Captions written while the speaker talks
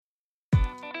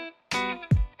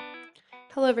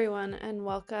Hello, everyone, and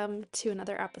welcome to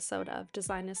another episode of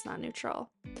Design is Not Neutral.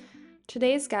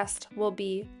 Today's guest will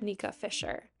be Nika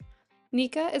Fisher.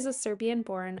 Nika is a Serbian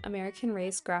born, American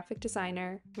raised graphic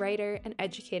designer, writer, and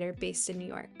educator based in New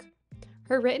York.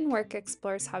 Her written work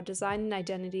explores how design and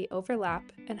identity overlap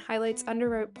and highlights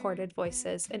underreported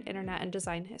voices in internet and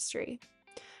design history.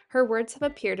 Her words have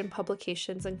appeared in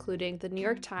publications including the New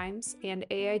York Times and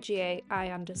AIGA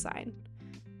Eye on Design.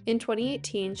 In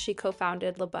 2018, she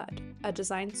co-founded Labud, a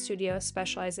design studio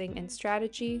specializing in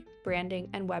strategy, branding,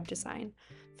 and web design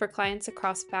for clients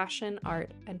across fashion,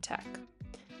 art, and tech.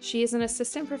 She is an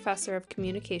assistant professor of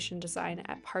communication design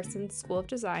at Parsons School of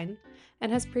Design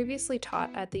and has previously taught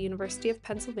at the University of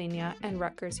Pennsylvania and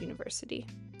Rutgers University.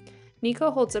 Nika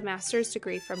holds a master's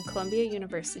degree from Columbia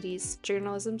University's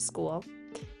Journalism School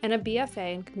and a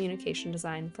BFA in communication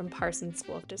design from Parsons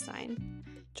School of Design.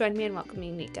 Join me in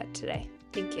welcoming Nika today.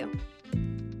 Thank you.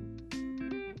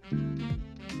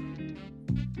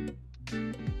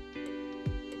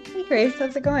 Hey Grace,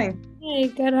 how's it going? Hey,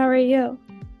 good. How are you?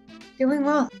 Doing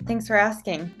well. Thanks for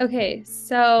asking. Okay,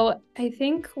 so I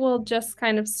think we'll just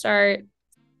kind of start.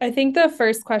 I think the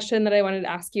first question that I wanted to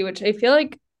ask you, which I feel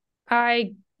like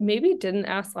I maybe didn't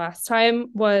ask last time,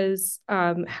 was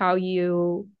how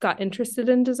you got interested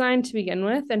in design to begin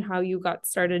with and how you got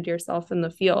started yourself in the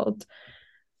field.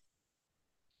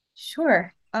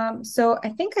 Sure. So I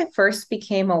think I first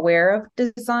became aware of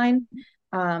design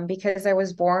because I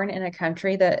was born in a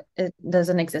country that it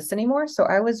doesn't exist anymore. So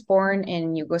I was born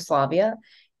in Yugoslavia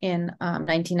in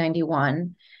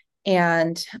 1991.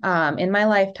 And in my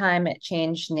lifetime, it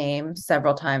changed names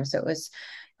several times. So it was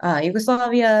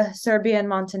Yugoslavia, Serbia and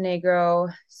Montenegro,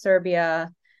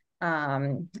 Serbia,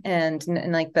 and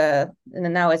like and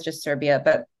then now it's just Serbia.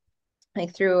 But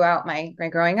like throughout my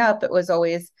growing up, it was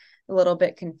always a little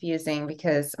bit confusing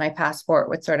because my passport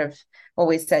would sort of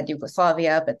always said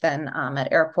Yugoslavia, but then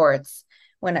at airports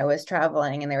when I was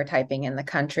traveling and they were typing in the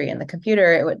country in the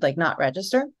computer, it would like not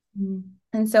register. Mm.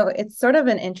 And so it's sort of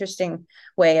an interesting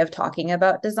way of talking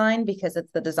about design because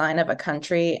it's the design of a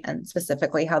country and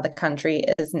specifically how the country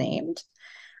is named,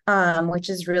 which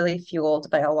is really fueled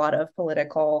by a lot of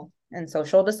political and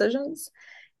social decisions.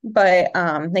 But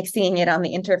like seeing it on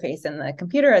the interface in the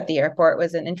computer at the airport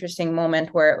was an interesting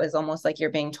moment where it was almost like you're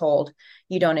being told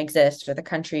you don't exist or the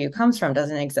country you comes from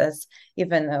doesn't exist,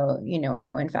 even though you know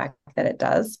in fact that it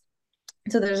does.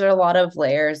 So there's a lot of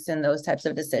layers in those types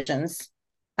of decisions,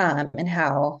 and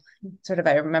how sort of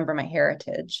I remember my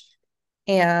heritage.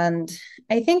 And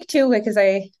I think too, because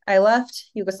I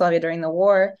left Yugoslavia during the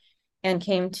war and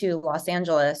came to Los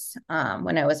Angeles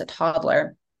when I was a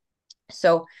toddler.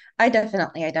 So I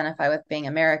definitely identify with being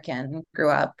American, grew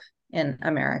up in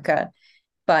America,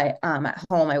 but at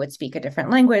home I would speak a different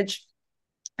language.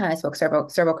 I spoke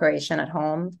Serbo-Croatian at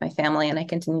home with my family, and I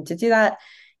continued to do that.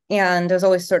 And I was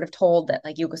always sort of told that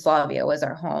like Yugoslavia was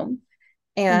our home.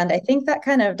 And I think that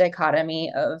kind of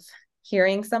dichotomy of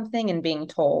hearing something and being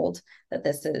told that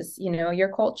this is, you know,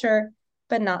 your culture,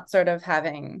 but not sort of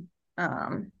having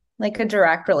like a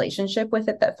direct relationship with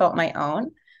it that felt my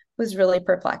own was really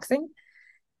perplexing.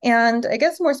 And I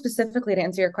guess more specifically to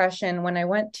answer your question, when I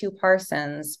went to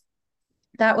Parsons,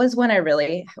 that was when I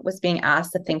really was being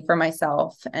asked to think for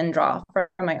myself and draw from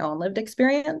my own lived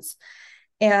experience.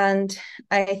 And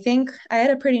I think I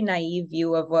had a pretty naive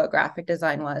view of what graphic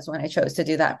design was when I chose to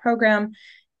do that program.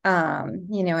 I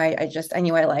knew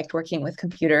I liked working with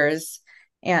computers,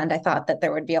 and I thought that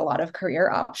there would be a lot of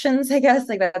career options, I guess.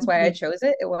 Like that's why I chose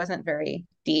it. It wasn't very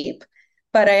deep,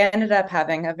 but I ended up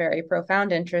having a very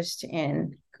profound interest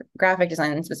in graphic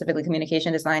design and specifically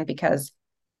communication design because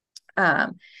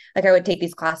like I would take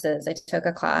these classes. I took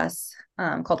a class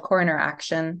called Core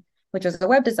Interaction, which was a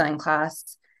web design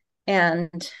class.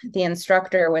 And the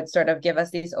instructor would sort of give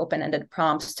us these open-ended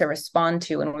prompts to respond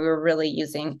to. And we were really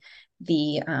using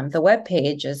the web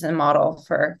page as a model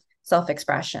for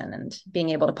self-expression and being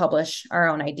able to publish our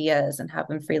own ideas and have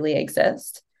them freely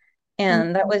exist.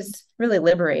 And that was really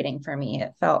liberating for me.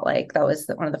 It felt like that was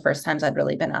one of the first times I'd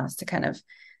really been asked to kind of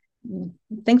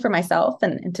think for myself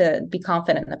and to be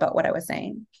confident about what I was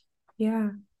saying. Yeah.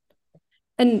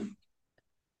 And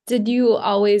did you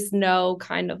always know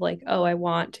kind of like, oh, I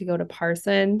want to go to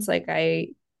Parsons?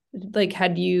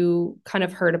 Had you kind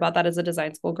of heard about that as a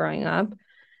design school growing up?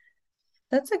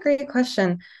 That's a great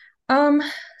question.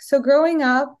 So growing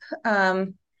up,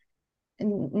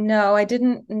 no, I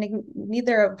didn't.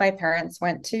 Neither of my parents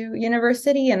went to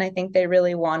university, and I think they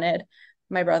really wanted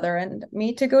my brother and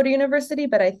me to go to university.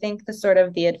 But I think the sort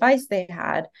of the advice they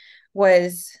had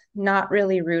was not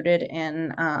really rooted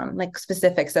in like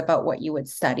specifics about what you would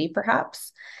study,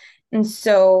 perhaps. And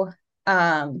so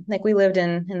like we lived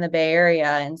in the Bay Area,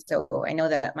 and so I know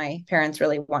that my parents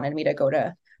really wanted me to go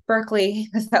to Berkeley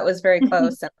because that was very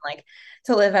close, and like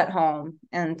to live at home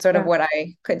and sort of Yeah. what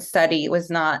I could study was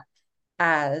not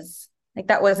as like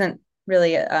that wasn't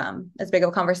really as big of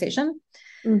a conversation.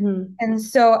 Hmm. And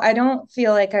so I don't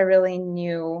feel like I really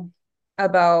knew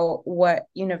about what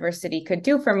university could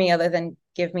do for me other than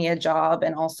give me a job,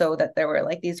 and also that there were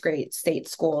like these great state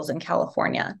schools in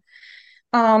California.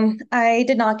 I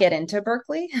did not get into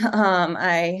Berkeley.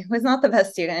 I was not the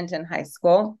best student in high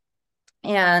school.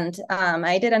 And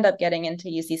I did end up getting into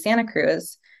UC Santa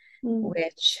Cruz, Mm.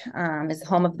 which is the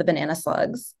home of the banana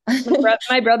slugs.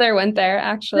 My brother went there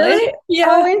actually. Really? Oh,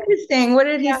 Yeah. interesting. What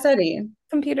did he Yeah. study?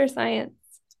 Computer science.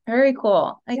 Very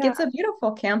cool. Like Yeah. it's a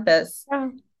beautiful campus. Yeah.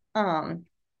 Um,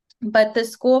 but the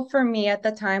school for me at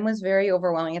the time was very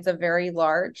overwhelming. It's a very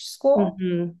large school.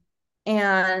 Hmm.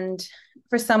 And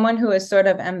for someone who is sort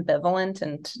of ambivalent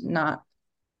and not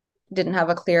didn't have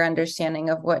a clear understanding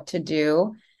of what to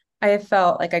do, I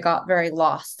felt like I got very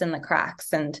lost in the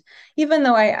cracks. And even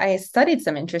though I studied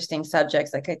some interesting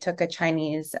subjects, like I took a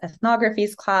Chinese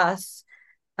ethnographies class,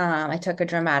 I took a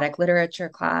dramatic literature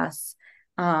class.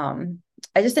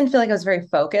 I just didn't feel like I was very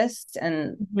focused,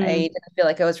 and I Hmm. didn't feel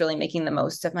like I was really making the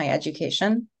most of my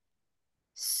education.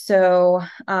 So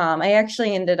I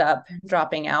actually ended up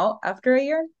dropping out after a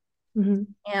year. Hmm.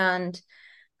 And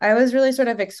I was really sort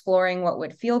of exploring what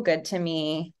would feel good to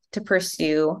me to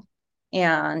pursue.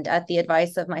 And at the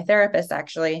advice of my therapist,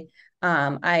 actually,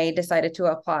 I decided to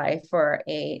apply for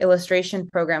a illustration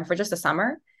program for just a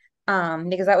summer,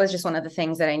 because that was just one of the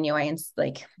things that I knew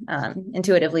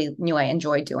intuitively knew I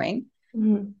enjoyed doing.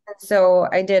 Hmm. And so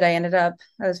I did. I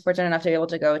was fortunate enough to be able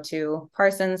to go to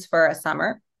Parsons for a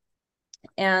summer,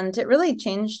 and it really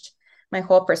changed my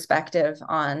whole perspective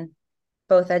on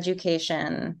both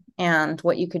education and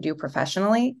what you could do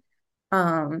professionally.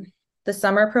 Um, the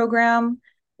summer program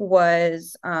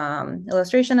was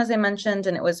illustration, as I mentioned,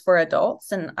 and it was for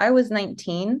adults. And I was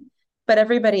 19, but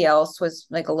everybody else was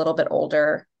like a little bit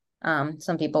older.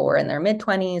 Some people were in their mid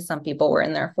 20s, some people were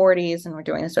in their 40s, and were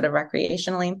doing this sort of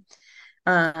recreationally.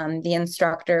 The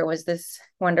instructor was this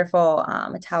wonderful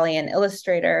Italian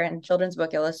illustrator and children's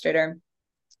book illustrator.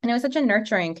 And it was such a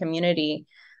nurturing community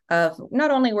of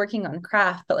not only working on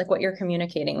craft, but like what you're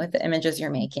communicating with the images you're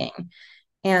making.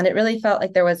 And it really felt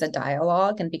like there was a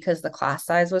dialogue. And because the class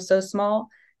size was so small,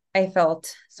 I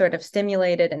felt sort of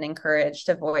stimulated and encouraged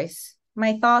to voice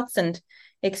my thoughts and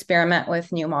experiment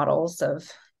with new models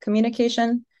of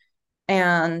communication.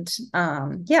 And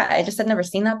yeah, I just had never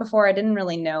seen that before. I didn't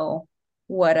really know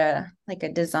what a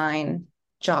design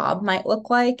job might look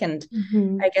like. And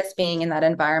Hmm. I guess being in that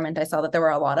environment, I saw that there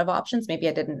were a lot of options. Maybe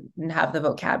I didn't have the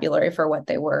vocabulary for what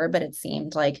they were, but it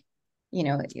seemed like,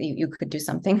 you could do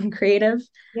something creative.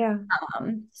 Yeah.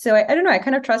 So I don't know, I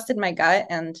kind of trusted my gut,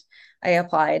 and I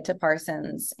applied to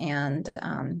Parsons and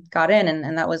got in.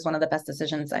 And that was one of the best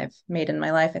decisions I've made in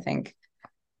my life, I think.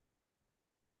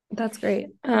 That's great.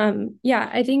 Yeah,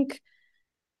 I think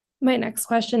my next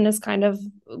question is kind of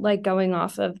like going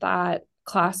off of that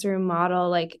classroom model.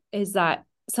 Like, is that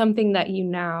something that you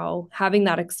now, having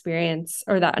that experience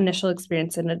or that initial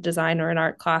experience in a design or an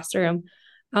art classroom,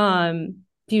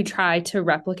 do you try to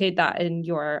replicate that in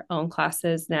your own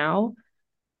classes now?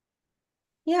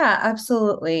 Yeah,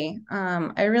 absolutely.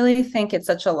 I really think it's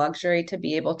such a luxury to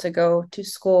be able to go to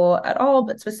school at all,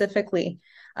 but specifically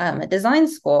a design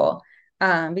school.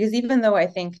 Because even though I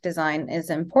think design is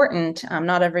important,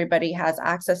 not everybody has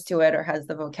access to it or has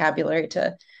the vocabulary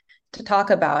to talk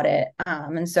about it.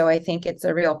 And so I think it's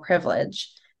a real privilege.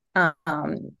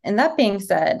 And that being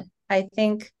said, I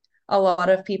think a lot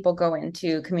of people go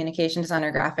into communication design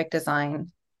or graphic design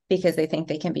because they think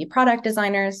they can be product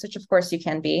designers, which of course you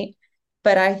can be.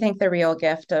 But I think the real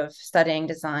gift of studying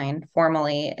design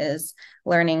formally is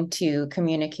learning to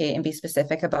communicate and be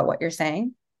specific about what you're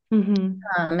saying, Mm-hmm.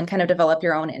 and kind of develop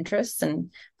your own interests and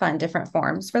find different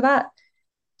forms for that.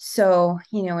 So,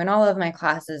 in all of my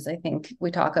classes, I think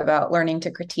we talk about learning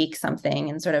to critique something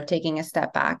and sort of taking a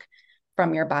step back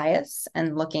from your bias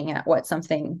and looking at what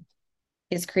something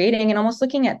is creating, and almost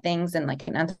looking at things in like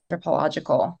an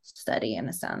anthropological study in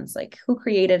a sense, like who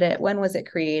created it, when was it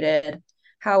created,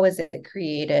 how was it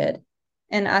created,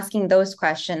 and asking those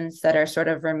questions that are sort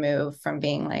of removed from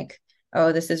being like,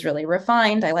 oh, this is really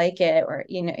refined, I like it, or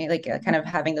like kind of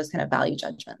having those kind of value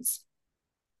judgments.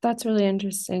 That's really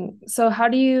interesting. So how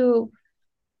do you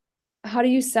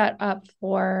set up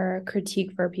for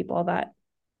critique for people that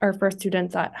or for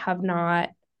students that have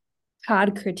not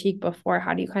had critique before?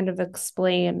 How do you kind of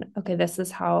explain, okay, this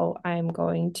is how I'm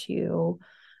going to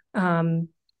um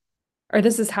or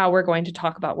this is how we're going to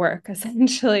talk about work,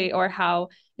 essentially, or how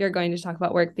you're going to talk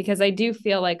about work. Because I do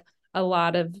feel like a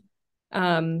lot of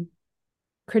um,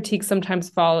 critiques sometimes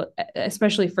fall,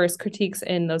 especially first critiques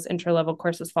in those intro level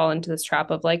courses, fall into this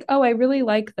trap of like, oh, I really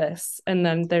like this. And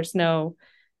then there's no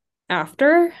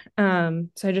after. So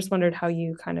I just wondered how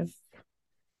you kind of.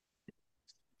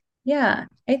 Yeah,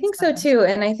 I think so too.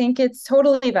 And I think it's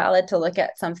totally valid to look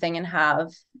at something and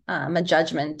have a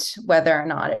judgment whether or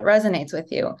not it resonates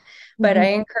with you. But I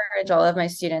Mhm. encourage all of my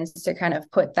students to kind of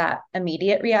put that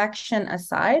immediate reaction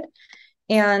aside.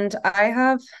 And I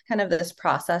have kind of this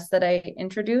process that I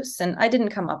introduce, and I didn't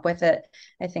come up with it.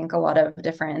 I think a lot of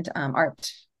different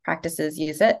art practices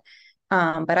use it.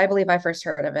 But I believe I first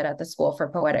heard of it at the School for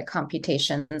Poetic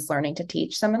Computation's Learning to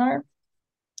Teach seminar.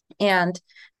 And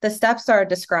the steps are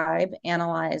describe,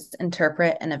 analyze,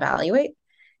 interpret, and evaluate.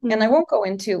 And I Mm-hmm. won't go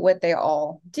into what they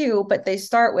all do, but they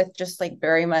start with just like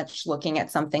very much looking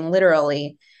at something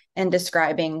literally and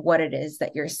describing what it is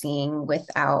that you're seeing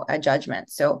without a judgment.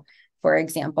 So, for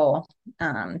example,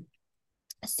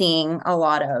 seeing a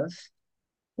lot of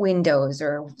windows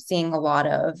or seeing a lot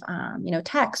of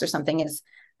text or something is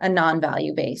a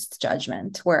non-value based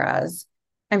judgment, whereas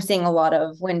I'm seeing a lot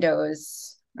of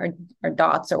windows or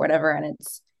dots or whatever and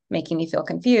it's making me feel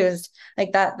confused,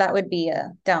 like that would be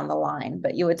a down the line.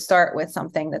 But you would start with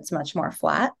something that's much more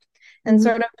flat and Mm-hmm.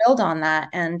 sort of build on that,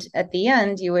 and at the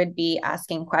end you would be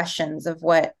asking questions of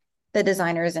what the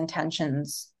designer's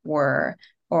intentions were,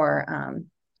 or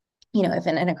if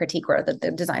in a critique where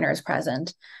the designer is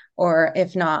present, or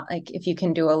if not, like if you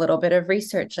can do a little bit of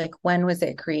research, like when was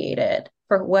it created,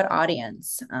 for what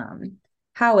audience,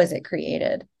 how was it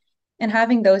created, and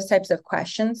having those types of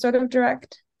questions sort of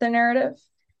direct the narrative.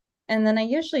 And then I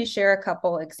usually share a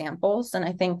couple examples, and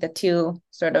I think the two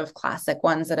sort of classic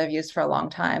ones that I've used for a long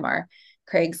time are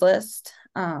Craigslist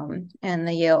and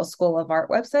the Yale School of Art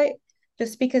website,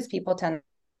 just because people tend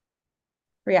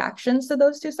reactions to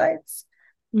those two sites.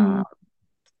 Mm-hmm. um,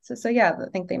 so yeah, I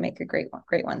think they make a great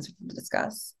ones to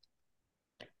discuss.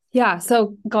 Yeah.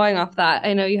 So going off that,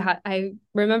 I know I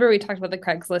remember we talked about the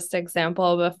Craigslist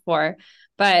example before,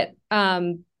 but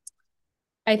I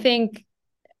think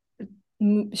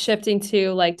shifting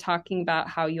to like talking about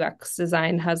how UX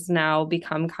design has now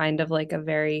become kind of like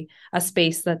a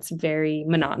space that's very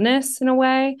monotonous in a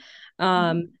way.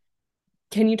 Um,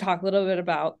 can you talk a little bit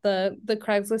about the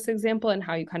Craigslist example and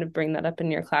how you kind of bring that up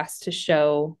in your class to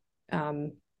show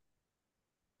um,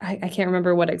 I can't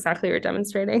remember what exactly you're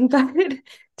demonstrating, but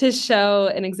to show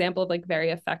an example of like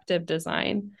very effective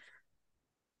design.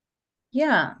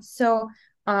 Yeah. So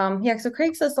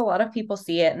Craigslist, a lot of people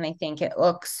see it and they think it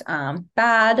looks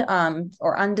bad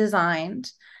or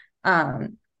undesigned,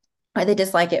 um, or they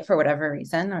dislike it for whatever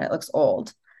reason, or it looks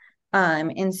old.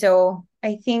 And so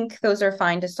I think those are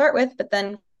fine to start with, but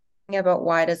then about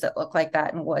why does it look like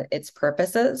that and what its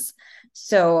purpose is.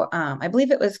 So I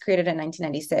believe it was created in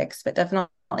 1996, but definitely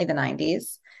the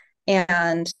 90s.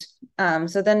 And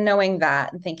so then knowing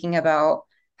that and thinking about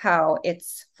how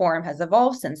its form has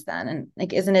evolved since then, and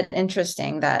like, isn't it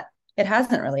interesting that it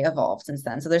hasn't really evolved since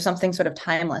then? So there's something sort of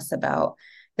timeless about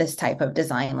this type of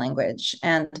design language.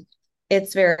 And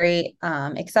it's very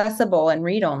accessible and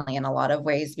read only in a lot of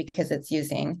ways because it's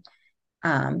using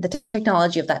the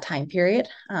technology of that time period,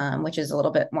 which is a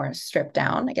little bit more stripped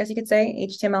down, I guess you could say,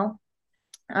 HTML.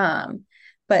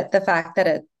 But the fact that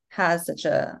it has such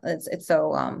a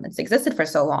it's existed for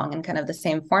so long in kind of the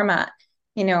same format,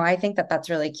 I think that that's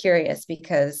really curious,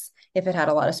 because if it had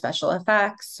a lot of special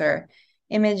effects or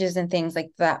images and things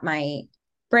like that might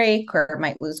break or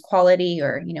might lose quality,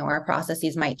 or our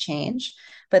processes might change.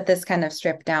 But this kind of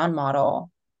stripped down model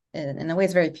in a way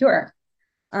is very pure.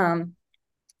 um,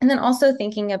 and then also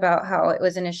thinking about how it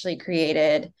was initially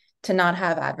created to not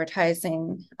have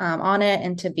advertising on it,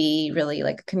 and to be really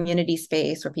like a community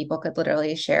space where people could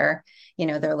literally share,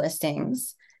 their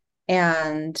listings,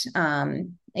 and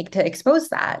like to expose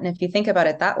that. And if you think about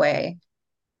it that way,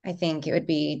 I think it would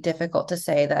be difficult to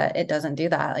say that it doesn't do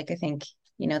that. Like I think,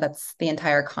 that's the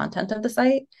entire content of the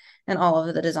site, and all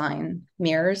of the design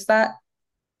mirrors that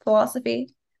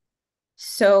philosophy.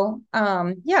 So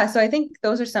I think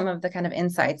those are some of the kind of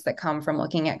insights that come from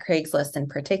looking at Craigslist in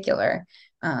particular.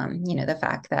 The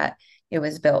fact that it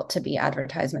was built to be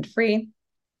advertisement free,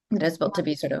 it is built to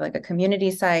be sort of like a community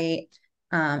site,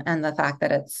 and the fact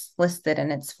that it's listed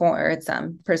in its form,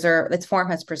 its form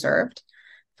has preserved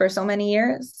for so many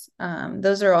years.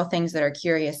 Those are all things that are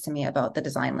curious to me about the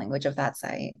design language of that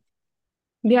site.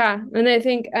 Yeah. And I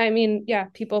think, I mean, yeah,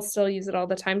 people still use it all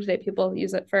the time today. People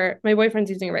use it for, my boyfriend's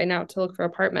using it right now to look for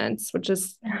apartments, which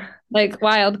is like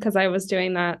wild because I was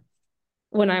doing that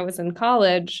when I was in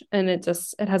college, and it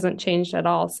hasn't changed at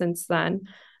all since then.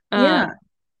 Um, Yeah.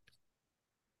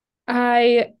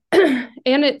 I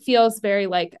and it feels very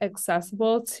like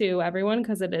accessible to everyone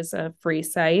because it is a free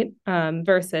site,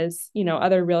 versus,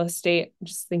 other real estate,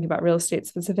 just thinking about real estate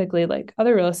specifically, like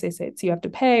other real estate sites, you have to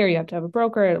pay or you have to have a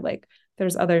broker, like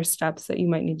there's other steps that you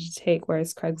might need to take,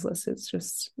 whereas Craigslist is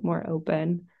just more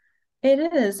open.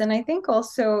 It is. And I think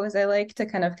also, as I like to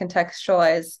kind of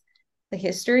contextualize the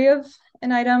history of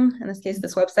an item, in this case,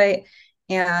 this website.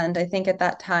 And I think at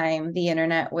that time, the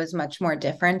internet was much more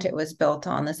different. It was built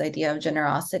on this idea of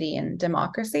generosity and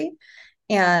democracy.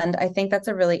 And I think that's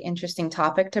a really interesting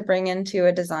topic to bring into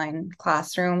a design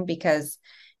classroom because,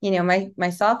 my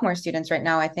sophomore students right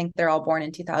now, I think they're all born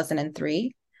in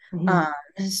 2003. Mhm.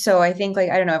 Um, so I think, like,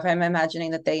 I don't know if I'm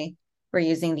imagining that they were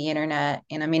using the internet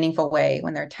in a meaningful way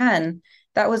when they're 10.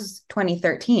 That was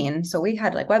 2013. So we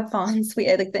had like web fonts. We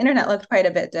had like the internet looked quite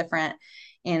a bit different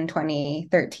in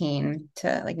 2013 to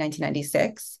like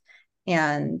 1996.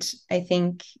 And I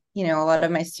think, a lot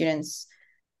of my students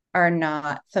are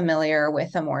not familiar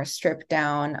with a more stripped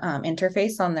down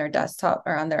interface on their desktop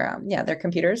or on their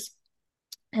computers.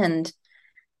 And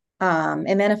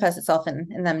it manifests itself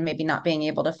in them maybe not being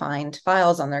able to find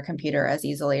files on their computer as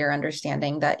easily or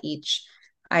understanding that each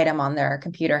item on their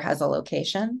computer has a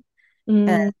location.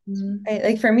 And Mhm.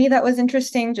 like for me, that was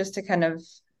interesting just to kind of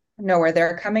know where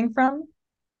they're coming from.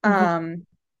 Mhm. Um,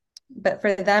 but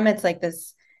for them, it's like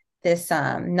this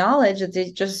knowledge that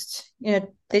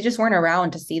they just weren't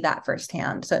around to see that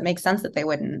firsthand. So it makes sense that they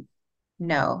wouldn't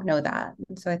know that.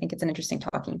 So I think it's an interesting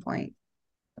talking point.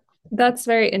 That's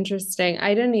very interesting.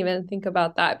 I didn't even think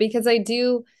about that because I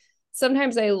do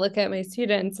sometimes I look at my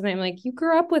students and I'm like, you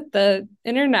grew up with the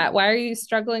internet. Why are you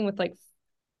struggling with like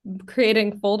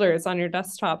creating folders on your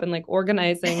desktop and like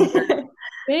organizing your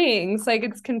things? Like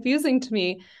it's confusing to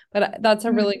me, but that's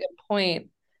a really Mhm. good point.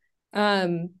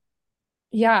 Um,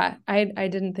 yeah, I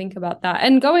didn't think about that.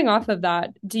 And going off of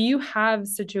that, do you have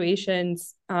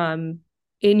situations in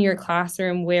your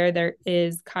classroom where there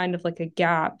is kind of like a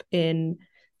gap in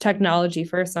technology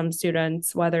for some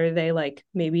students, whether they like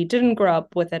maybe didn't grow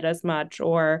up with it as much,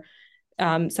 or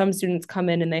some students come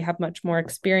in and they have much more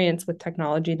experience with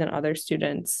technology than other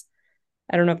students?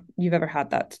 I don't know if you've ever had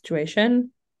that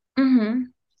situation. Mhm.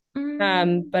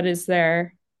 Mm. But is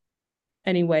there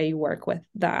any way you work with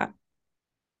that?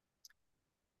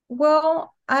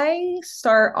 Well, I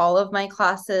start all of my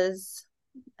classes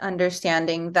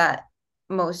understanding that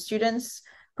most students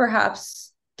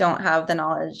perhaps don't have the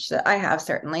knowledge that I have,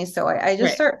 certainly. So I just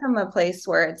Right. start from a place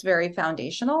where it's very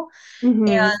foundational. Mm-hmm.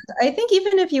 And I think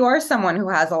even if you are someone who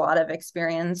has a lot of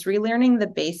experience, relearning the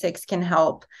basics can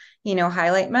help,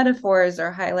 highlight metaphors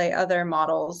or highlight other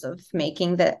models of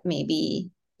making that maybe,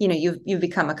 you've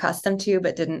become accustomed to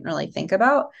but didn't really think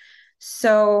about.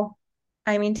 So,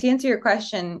 I mean, to answer your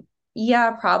question,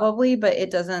 yeah, probably, but it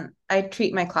doesn't, I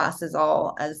treat my classes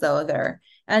all as though they're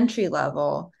entry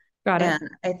level. Got it. And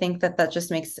I think that that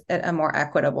just makes it a more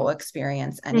equitable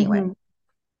experience anyway. Mm-hmm.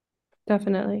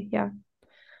 Definitely. Yeah.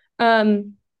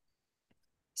 Um,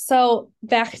 so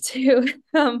back to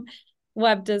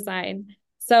web design.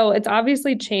 So it's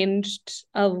obviously changed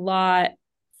a lot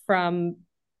from,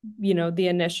 the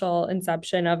initial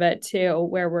inception of it to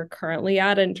where we're currently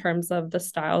at in terms of the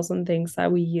styles and things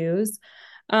that we use.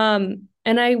 And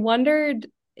I wondered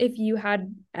if you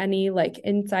had any like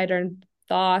insider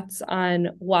thoughts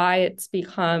on why it's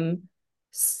become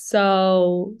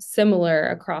so similar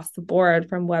across the board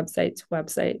from website to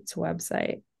website to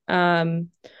website.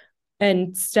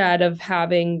 Instead of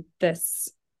having this,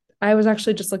 I was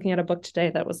actually just looking at a book today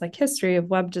that was like history of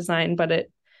web design, but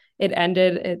it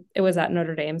was at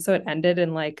Notre Dame, so it ended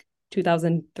in like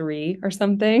 2003 or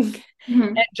something. Mhm.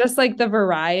 And just like the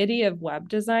variety of web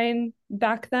design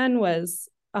back then was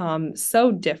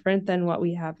so different than what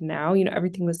we have now.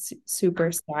 Everything was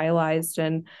super stylized,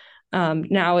 and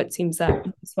now it seems that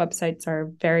most websites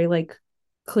are very like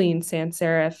clean sans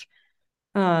serif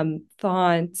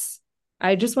fonts.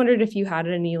 I just wondered if you had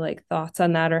any like thoughts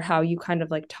on that, or how you kind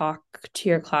of like talk to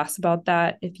your class about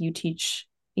that if you teach,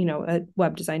 a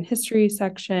web design history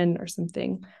section or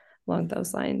something along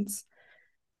those lines.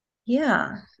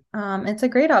 Yeah, it's a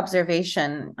great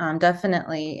observation.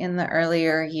 Definitely in the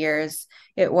earlier years,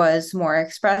 it was more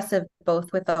expressive,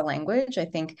 both with the language. I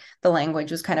think the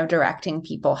language was kind of directing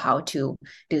people how to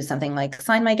do something like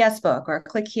sign my guest book or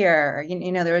click here.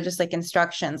 Or, there were just like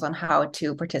instructions on how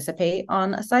to participate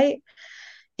on a site.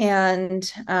 And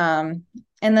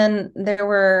then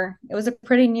it was a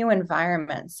pretty new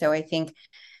environment. So I think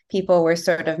people were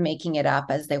sort of making it up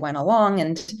as they went along.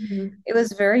 And Mhm. it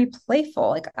was very playful.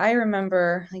 Like I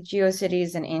remember like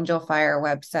GeoCities and Angel Fire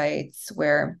websites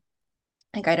where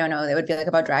like I don't know, it would be like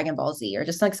about Dragon Ball Z or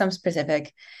just like some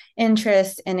specific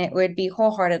interest, and it would be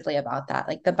wholeheartedly about that.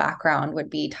 Like the background would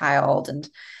be tiled and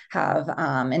have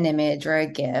an image or a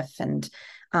GIF, and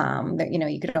that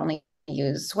you could only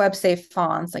use web safe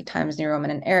fonts like Times New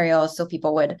Roman and Arial, so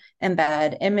people would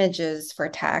embed images for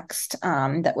text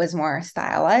that was more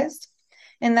stylized,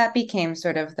 and that became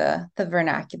sort of the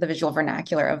visual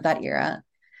vernacular of that era.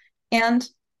 And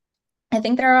I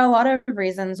think there are a lot of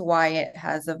reasons why it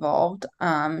has evolved.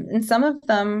 And some of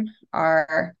them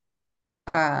are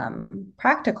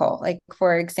practical. Like,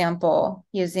 for example,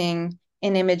 using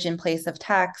an image in place of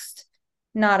text,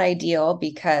 not ideal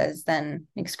because then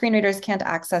like, screen readers can't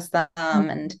access them.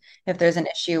 And if there's an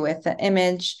issue with the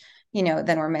image,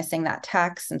 then we're missing that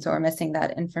text. And so we're missing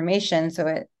that information. So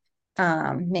it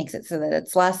makes it so that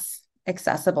it's less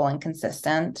accessible and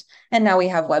consistent. And now we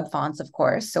have web fonts, of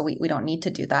course, so we don't need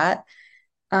to do that.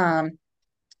 Um,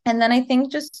 and then I think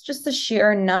just the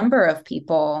sheer number of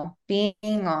people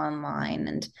being online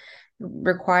and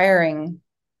requiring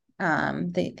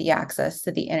the access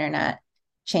to the internet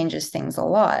changes things a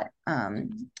lot.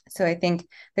 So I think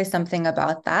there's something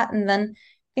about that. And then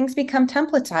things become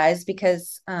templatized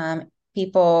because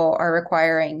people are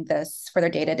requiring this for their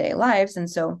day-to-day lives. And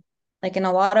so, like in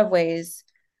a lot of ways,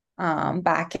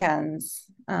 backends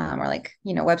or like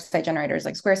website generators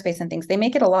like Squarespace and things, they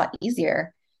make it a lot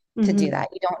easier to do Mhm. that.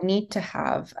 You don't need to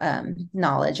have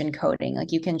knowledge in coding.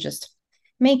 Like you can just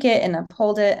make it and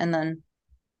uphold it, and then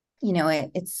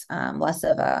it's less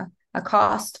of a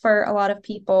cost for a lot of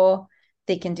people.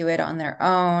 They can do it on their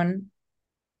own.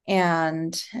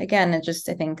 And again, it just,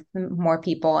 I think more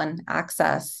people and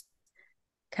access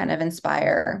kind of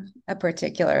inspire a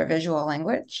particular visual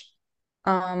language.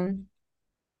 Um,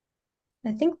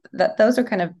 I think that those are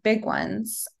kind of big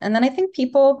ones. And then I think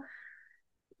people,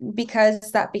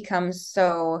 because that becomes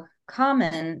so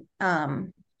common,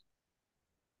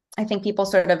 I think people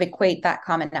sort of equate that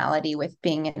commonality with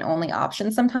being an only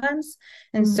option sometimes.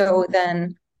 And Mhm. so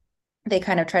then they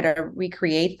kind of try to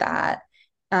recreate that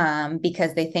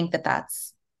because they think that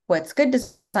that's what's good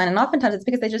design. And oftentimes it's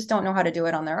because they just don't know how to do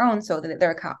it on their own. So that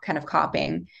they're kind of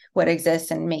copying what exists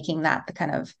and making that the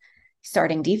kind of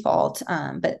starting default.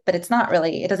 But it's not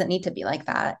really, it doesn't need to be like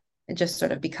that. It just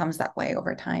sort of becomes that way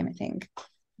over time, I think.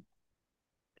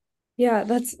 Yeah,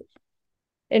 that's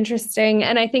interesting.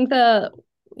 And I think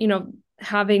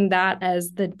having that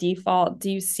as the default,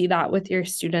 do you see that with your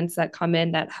students that come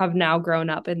in that have now grown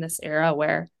up in this era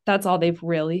where that's all they've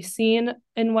really seen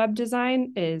in web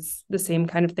design is the same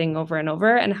kind of thing over and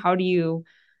over? And how do you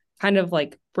kind of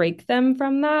like break them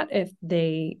from that if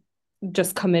they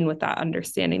just come in with that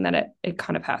understanding that it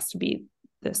kind of has to be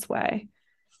this way?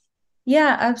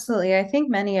 Yeah, absolutely. I think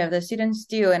many of the students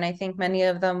do, and I think many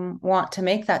of them want to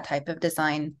make that type of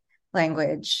design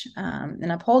language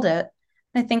and uphold it.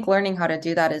 I think learning how to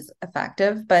do that is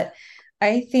effective, but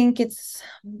I think it's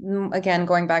again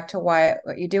going back to what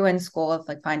you do in school of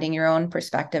like finding your own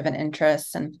perspective and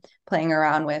interests and playing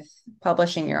around with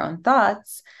publishing your own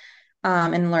thoughts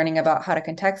and learning about how to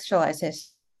contextualize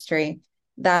history.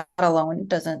 That alone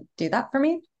doesn't do that for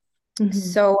me. Mm-hmm.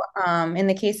 So, in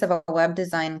the case of a web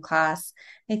design class,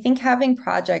 I think having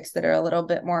projects that are a little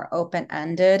bit more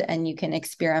open-ended and you can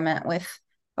experiment with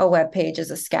a web page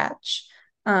as a sketch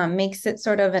makes it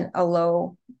sort of a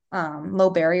low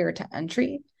barrier to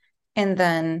entry. And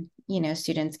then,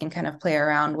 students can kind of play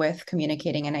around with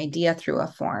communicating an idea through a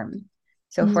form.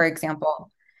 So, Mm-hmm. for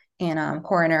example, in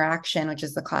core interaction, which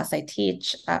is the class I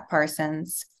teach at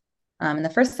Parsons, in the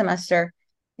first semester,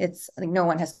 I think no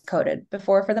one has coded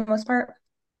before for the most part.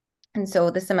 And so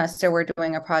this semester we're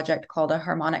doing a project called a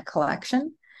harmonic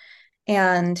collection.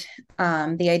 And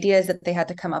the idea is that they had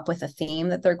to come up with a theme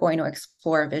that they're going to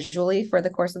explore visually for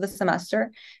the course of the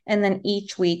semester. And then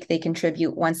each week they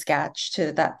contribute one sketch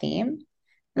to that theme.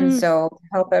 And Mm. so to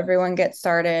help everyone get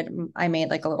started, I made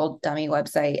like a little dummy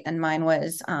website, and mine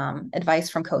was advice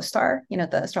from CoStar,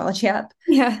 the astrology app.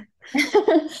 Yeah.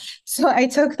 So I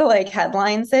took the like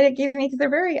headlines that it gave me because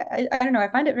they're I don't know, I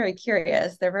find it very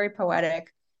curious. They're very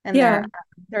poetic, and Yeah.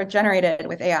 they're generated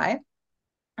with AI.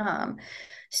 Um,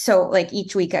 so like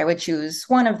each week I would choose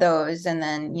one of those, and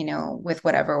then, with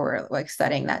whatever we're like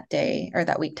studying that day or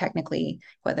that week, technically,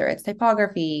 whether it's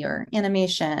typography or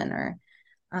animation or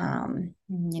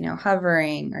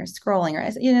hovering or scrolling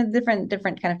or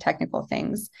different kind of technical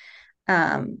things.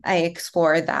 I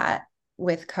explore that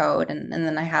with code, and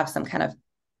then I have some kind of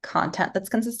content that's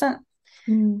consistent.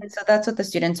 Mm. And so that's what the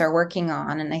students are working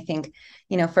on. And I think,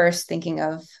 first thinking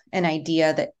of an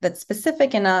idea that's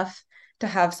specific enough to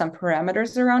have some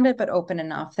parameters around it, but open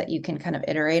enough that you can kind of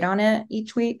iterate on it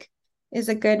each week is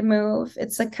a good move.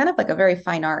 It's like kind of like a very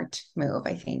fine art move,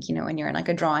 I think, when you're in like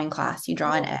a drawing class, you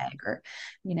draw an egg or,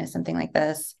 something like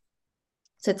this.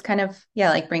 So it's kind of, yeah,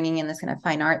 like bringing in this kind of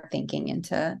fine art thinking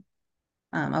into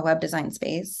a web design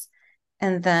space.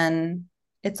 And then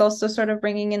it's also sort of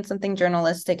bringing in something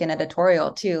journalistic and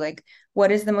editorial too. Like,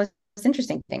 what is the most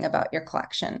interesting thing about your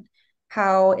collection?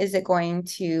 How is it going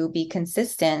to be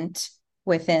consistent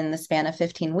within the span of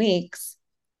 15 weeks?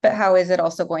 But how is it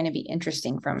also going to be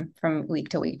interesting from week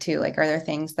to week too? Like, are there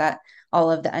things that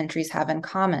all of the entries have in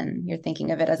common? You're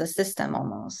thinking of it as a system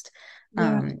almost.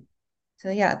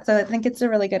 Yeah. So I think it's a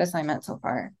really good assignment so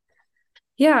far.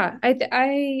 Yeah,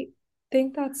 I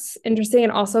think that's interesting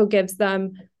and also gives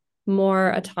them more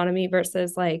autonomy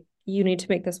versus like you need to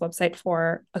make this website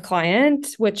for a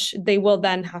client, which they will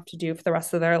then have to do for the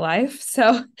rest of their life.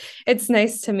 So it's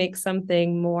nice to make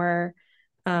something more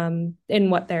in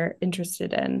what they're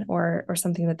interested in or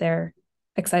something that they're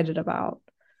excited about.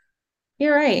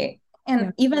 You're right. Yeah.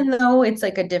 And even though it's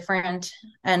like a different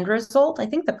end result, I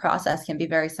think the process can be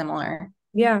very similar.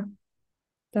 Yeah,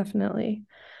 definitely.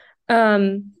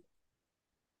 Um,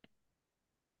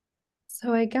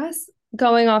 so I guess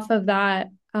going off of that,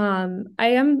 I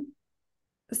am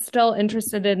still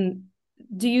interested in,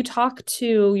 do you talk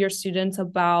to your students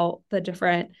about the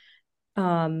different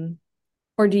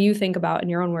or do you think about in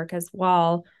your own work as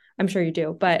well? I'm sure you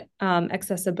do, but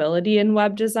accessibility in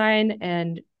web design,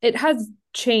 and it has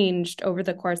changed over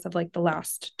the course of like the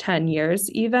last 10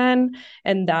 years even,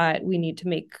 and that we need to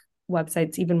make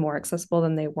websites even more accessible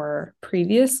than they were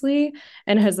previously.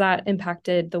 And has that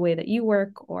impacted the way that you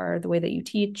work or the way that you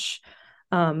teach?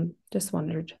 Just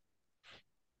wondered.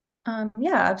 Yeah,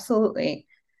 absolutely.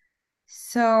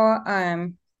 So,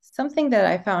 something that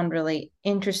I found really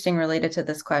interesting related to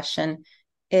this question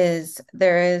is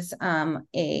there is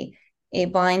a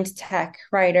blind tech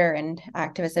writer and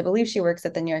activist. I believe she works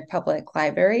at the New York Public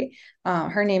Library.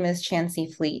 Her name is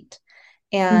Chancey Fleet.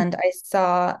 And I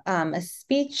saw a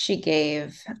speech she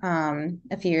gave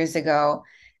a few years ago,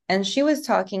 and she was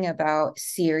talking about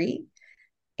Siri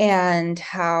and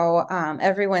how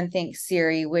everyone thinks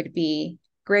Siri would be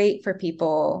great for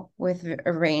people with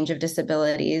a range of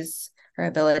disabilities or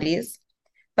abilities.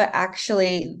 But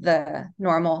actually, the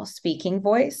normal speaking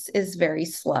voice is very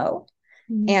slow.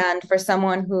 Mm-hmm. And for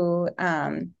someone who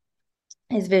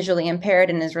is visually impaired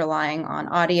and is relying on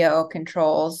audio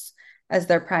controls as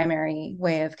their primary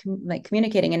way of like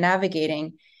communicating and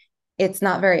navigating, it's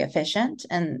not very efficient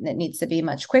and it needs to be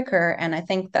much quicker. And I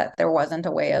think that there wasn't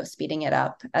a way of speeding it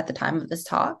up at the time of this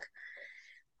talk.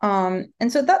 And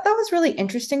so that was really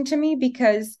interesting to me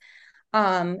because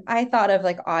I thought of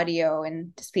like audio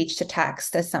and speech to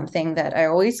text as something that I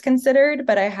always considered,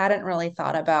 but I hadn't really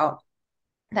thought about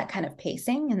that kind of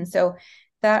pacing. And so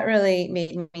that really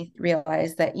made me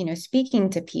realize that, speaking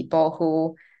to people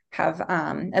who have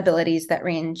abilities that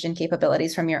range in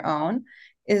capabilities from your own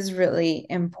is really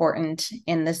important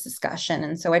in this discussion.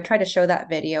 And so I try to show that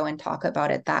video and talk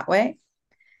about it that way.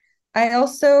 I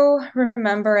also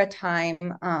remember a time,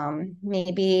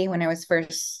 maybe when I was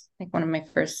first, like one of my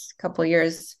first couple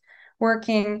years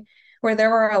working, where there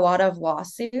were a lot of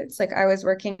lawsuits. Like I was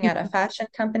working at a fashion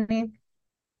company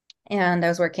and I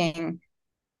was working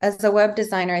as a web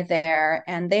designer there,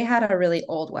 and they had a really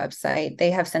old website.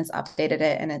 They have since updated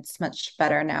it and it's much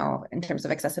better now in terms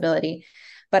of accessibility.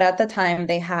 But at the time,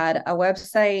 they had a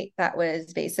website that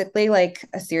was basically like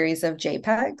a series of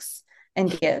JPEGs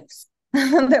and GIFs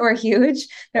that were huge.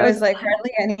 There Oh, was like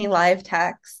hardly any live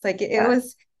text. Like it yeah.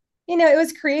 was, it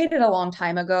was created a long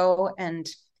time ago and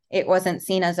it wasn't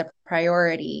seen as a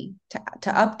priority to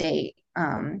update.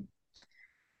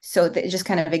 So it just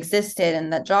kind of existed,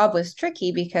 and that job was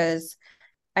tricky because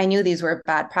I knew these were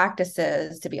bad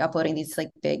practices to be uploading these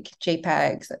like big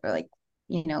JPEGs that were like,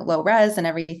 low res and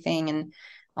everything. And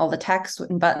all the text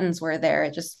and buttons were there.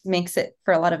 It just makes it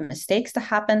for a lot of mistakes to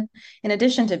happen, in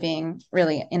addition to being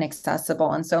really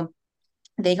inaccessible. And so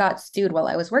they got sued while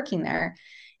I was working there.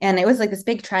 And it was like this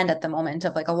big trend at the moment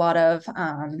of like a lot of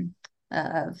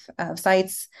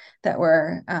sites that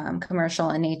were commercial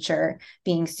in nature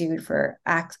being sued for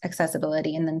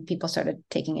accessibility. And then people started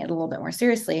taking it a little bit more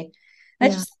seriously. I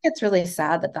Yeah. just think it's really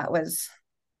sad that that was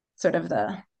sort of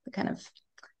the kind of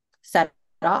set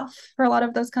off for a lot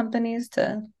of those companies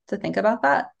to think about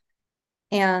that.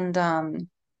 And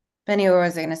but anyway, what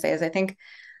was I going to say is I think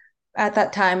at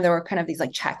that time there were kind of these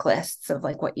like checklists of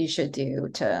like what you should do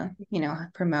to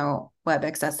promote web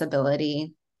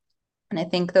accessibility. And I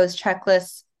think those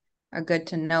checklists are good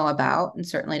to know about and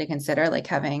certainly to consider, like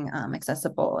having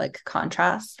accessible like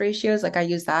contrast ratios. Like I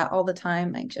use that all the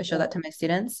time. I show that to my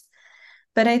students.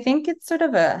 But I think it's sort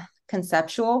of a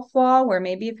conceptual flaw where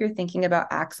maybe if you're thinking about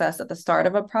access at the start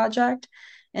of a project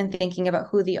and thinking about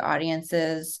who the audience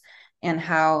is and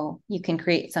how you can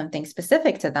create something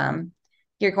specific to them,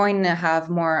 you're going to have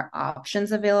more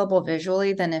options available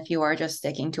visually than if you are just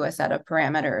sticking to a set of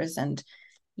parameters and,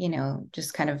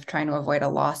 just kind of trying to avoid a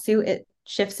lawsuit. It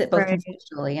shifts it both Right.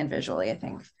 conceptually and visually, I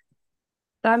think.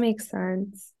 That makes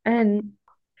sense. And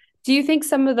do you think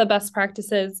some of the best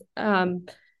practices, I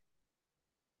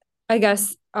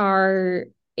guess, are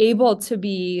able to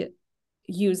be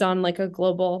used on like a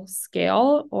global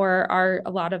scale, or are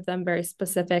a lot of them very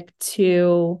specific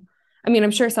to, I mean, I'm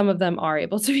sure some of them are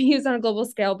able to be used on a global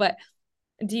scale, but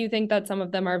do you think that some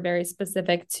of them are very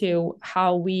specific to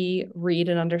how we read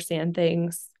and understand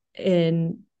things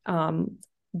in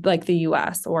like the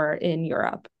US or in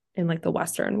Europe, in like the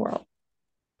Western world?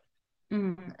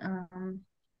 Mm,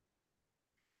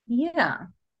 yeah.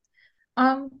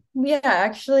 Yeah,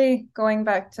 actually going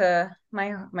back to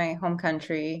my home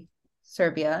country,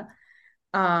 Serbia.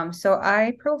 So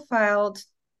I profiled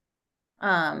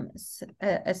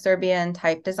a Serbian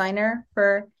type designer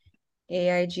for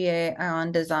AIGA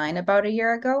on design about a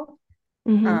year ago.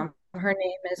 Mm-hmm. Her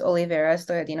name is Olivera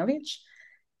Stojadinovic,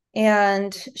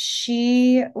 and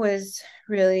she was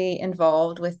really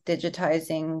involved with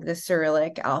digitizing the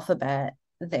Cyrillic alphabet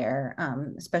there,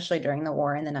 especially during the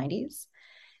war in the 90s.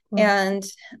 Wow. And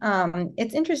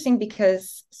it's interesting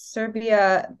because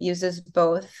Serbia uses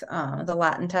both the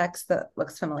Latin text that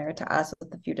looks familiar to us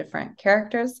with a few different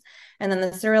characters, and then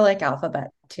the Cyrillic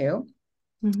alphabet too.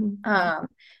 Mm-hmm. Um,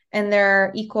 and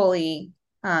they're equally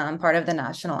part of the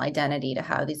national identity to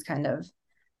have these kind of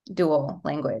dual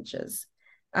languages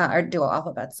or dual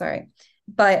alphabets, sorry.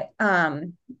 But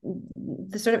the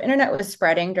sort of internet was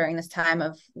spreading during this time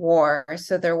of war,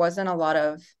 so there wasn't a lot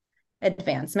of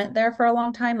advancement there for a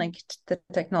long time. Like the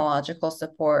technological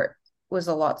support was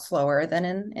a lot slower than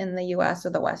in the US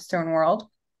or the Western world.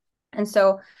 And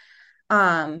so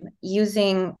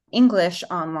using English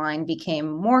online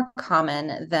became more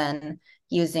common than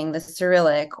using the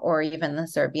Cyrillic or even the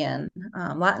Serbian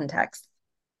Latin text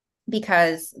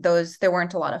because there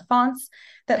weren't a lot of fonts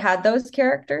that had those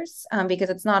characters because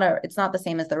it's not the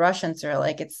same as the Russian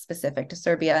Cyrillic. It's specific to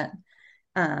Serbia,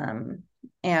 um,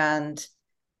 and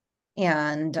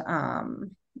and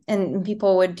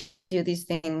people would do these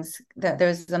things that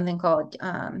there's something called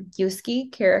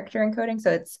USCII character encoding.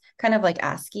 So it's kind of like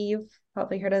ASCII. You've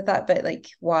probably heard of that, but like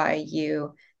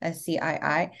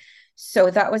YUSCII.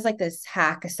 So that was like this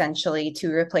hack essentially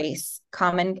to replace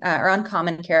common or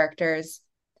uncommon characters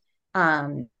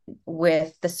um,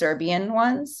 with the Serbian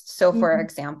ones. So, for Mm-hmm.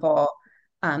 example,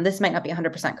 this might not be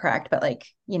 100% correct, but like,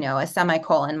 a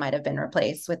semicolon might have been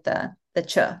replaced with the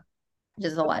ch, which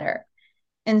is the letter.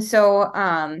 And so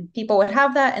people would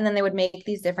have that, and then they would make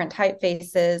these different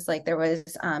typefaces. Like there was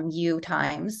U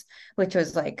Times, which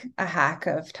was like a hack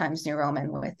of Times New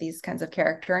Roman with these kinds of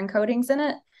character encodings in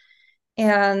it.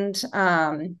 And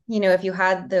if you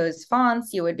had those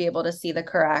fonts, you would be able to see the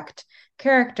correct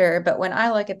character. But when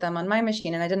I look at them on my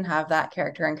machine and I didn't have that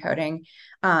character encoding,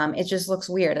 it just looks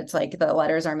weird. It's like the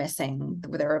letters are missing,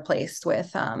 they're replaced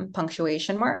with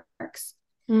punctuation marks.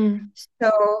 Mm.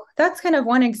 So that's kind of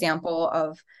one example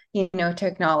of,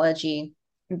 technology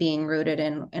being rooted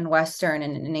in Western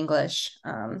and in English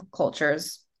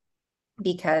cultures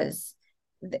because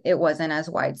it wasn't as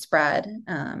widespread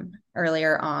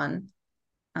earlier on.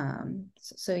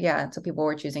 So yeah, so people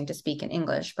were choosing to speak in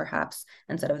English perhaps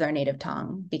instead of their native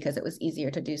tongue because it was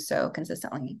easier to do so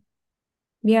consistently.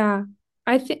 Yeah.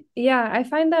 I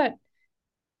find that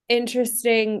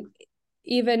interesting,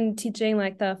 even teaching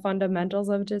like the fundamentals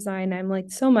of design. I'm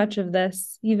like so much of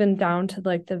this, even down to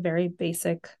like the very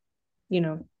basic,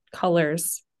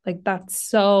 colors. Like that's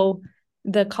so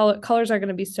the colors are going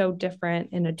to be so different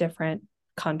in a different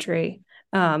country,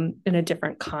 in a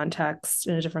different context,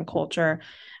 in a different culture.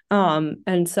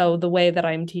 And so the way that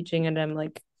I'm teaching it, I'm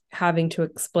like having to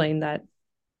explain that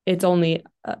it's only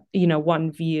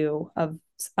one view of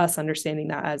us understanding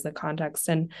that as a context.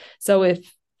 And so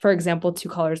if, for example, two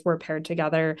colors were paired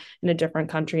together in a different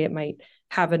country, it might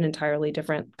have an entirely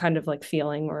different kind of like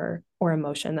feeling or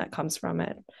emotion that comes from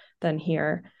it than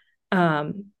here.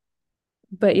 um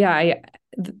but yeah,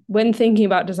 when thinking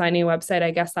about designing a website,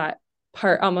 I guess that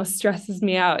part almost stresses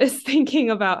me out, is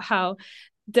thinking about how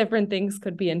different things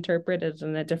could be interpreted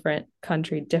in a different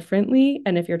country differently.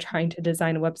 And if you're trying to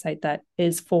design a website that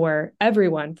is for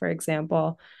everyone, for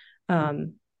example,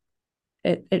 um,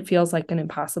 it feels like an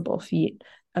impossible feat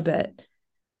a bit.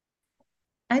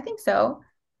 I think so.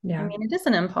 I Yeah. mean, it is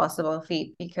an impossible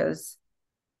feat because,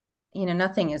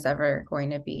 nothing is ever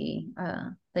going to be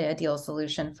the ideal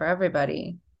solution for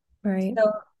everybody. Right.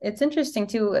 So it's interesting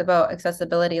too about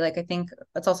accessibility. Like I think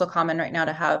it's also common right now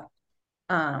to have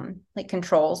like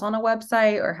controls on a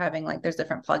website or having like there's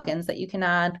different plugins that you can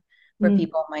add where Mm.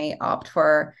 people might opt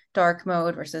for dark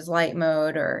mode versus light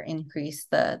mode or increase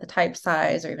the type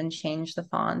size or even change the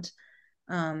font.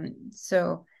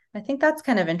 So I think that's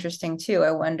kind of interesting too.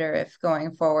 I wonder if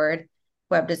going forward,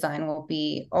 web design will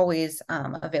be always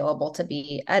available to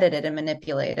be edited and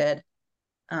manipulated.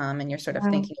 And you're sort of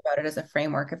Yeah. thinking about it as a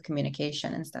framework of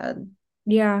communication instead.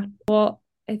 Yeah. Well,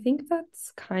 I think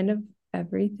that's kind of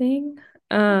everything.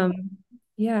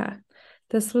 Yeah.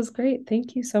 This was great.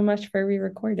 Thank you so much for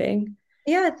re-recording.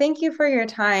 Yeah, thank you for your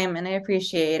time and I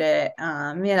appreciate it.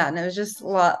 Yeah, and it was just a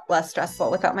lot less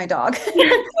stressful without my dog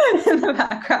in the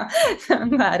background. So I'm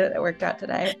glad it worked out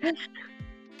today.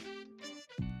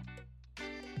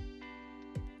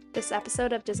 This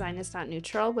episode of Design is Not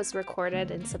Neutral was recorded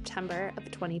in September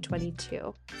of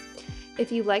 2022.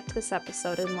 If you liked this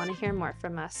episode and want to hear more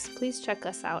from us, please check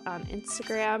us out on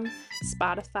Instagram,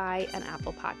 Spotify, and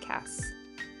Apple Podcasts.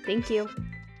 Thank you.